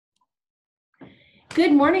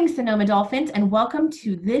Good morning, Sonoma Dolphins, and welcome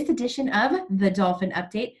to this edition of the Dolphin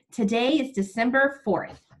Update. Today is December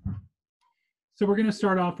 4th. So we're going to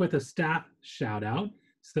start off with a staff shout out.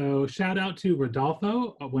 So shout out to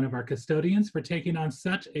Rodolfo, one of our custodians, for taking on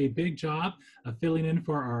such a big job of filling in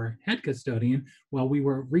for our head custodian while we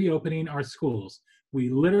were reopening our schools. We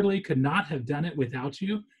literally could not have done it without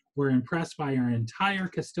you. We're impressed by our entire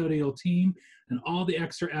custodial team and all the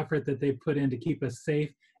extra effort that they put in to keep us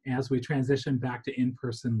safe as we transition back to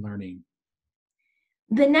in-person learning.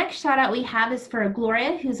 The next shout out we have is for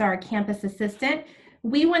Gloria, who's our campus assistant.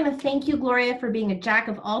 We want to thank you, Gloria, for being a jack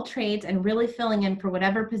of all trades and really filling in for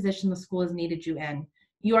whatever position the school has needed you in.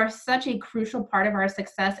 You are such a crucial part of our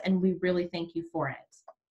success, and we really thank you for it.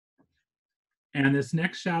 And this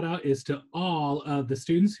next shout out is to all of the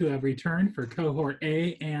students who have returned for cohort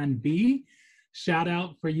A and B. Shout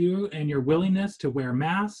out for you and your willingness to wear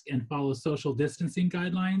masks and follow social distancing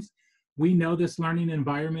guidelines. We know this learning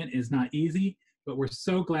environment is not easy, but we're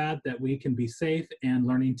so glad that we can be safe and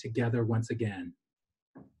learning together once again.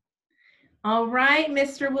 All right,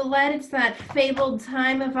 Mr. Willett, it's that fabled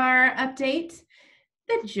time of our update,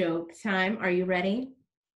 the joke time. Are you ready?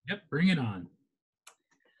 Yep, bring it on.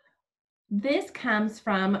 This comes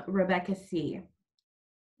from Rebecca C.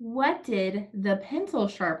 What did the pencil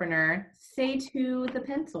sharpener say to the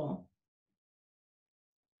pencil?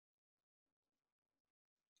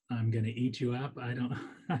 I'm gonna eat you up. I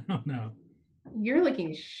don't know. You're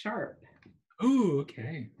looking sharp. Ooh,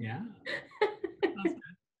 okay, yeah.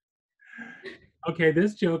 Okay,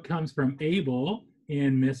 this joke comes from Abel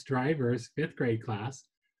in Miss Driver's 5th grade class.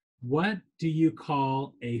 What do you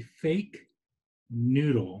call a fake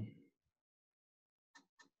noodle?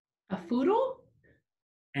 A foodle?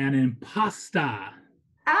 An impasta.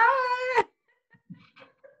 Ah!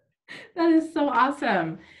 That is so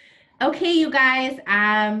awesome. Okay, you guys,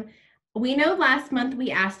 we know last month we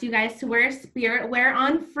asked you guys to wear spirit wear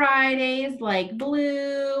on Fridays, like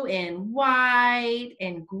blue and white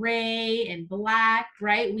and gray and black,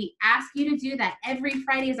 right? We ask you to do that. Every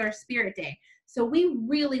Friday is our spirit day. So we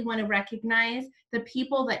really want to recognize the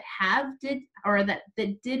people that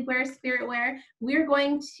that did wear spirit wear. We're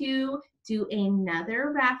going to do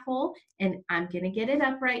another raffle, and I'm going to get it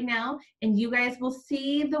up right now, and you guys will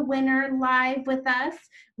see the winner live with us.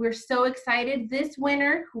 We're so excited. This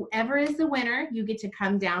winner, whoever is the winner, you get to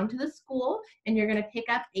come down to the school and you're going to pick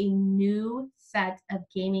up a new set of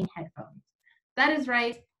gaming headphones. That is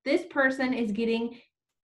right. This person is getting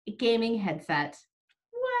a gaming headset.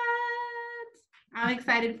 What? I'm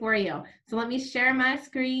excited for you. So let me share my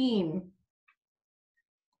screen.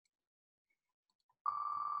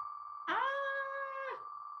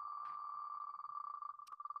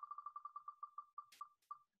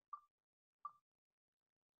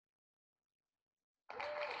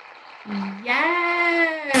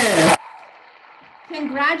 Yes!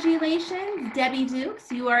 Congratulations, Debbie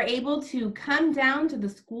Dukes. You are able to come down to the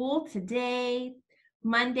school today,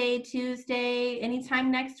 Monday, Tuesday,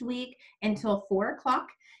 anytime next week until 4 o'clock,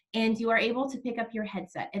 and you are able to pick up your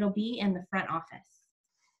headset. It'll be in the front office.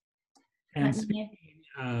 And speaking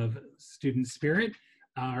of student spirit,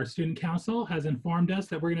 our student council has informed us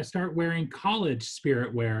that we're going to start wearing college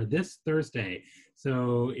spirit wear this Thursday.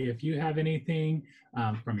 So if you have anything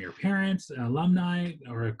from your parents, alumni,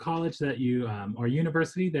 or a college that you, or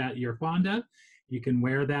university that you're fond of, you can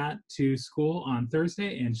wear that to school on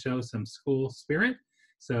Thursday and show some school spirit.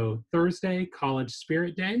 So Thursday, College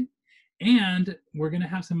Spirit Day. And we're going to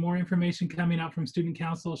have some more information coming out from Student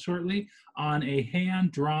Council shortly on a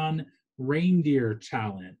hand-drawn reindeer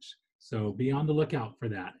challenge. So be on the lookout for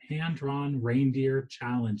that. Hand-drawn reindeer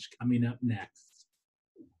challenge coming up next.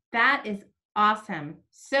 That is awesome.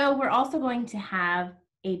 So we're also going to have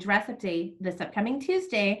a dress up day this upcoming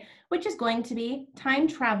Tuesday, which is going to be Time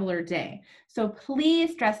Traveler Day. So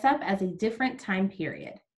please dress up as a different time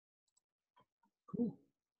period. Cool.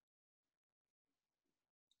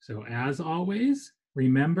 So as always,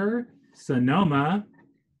 remember, Sonoma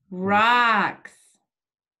rocks.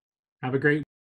 Have a great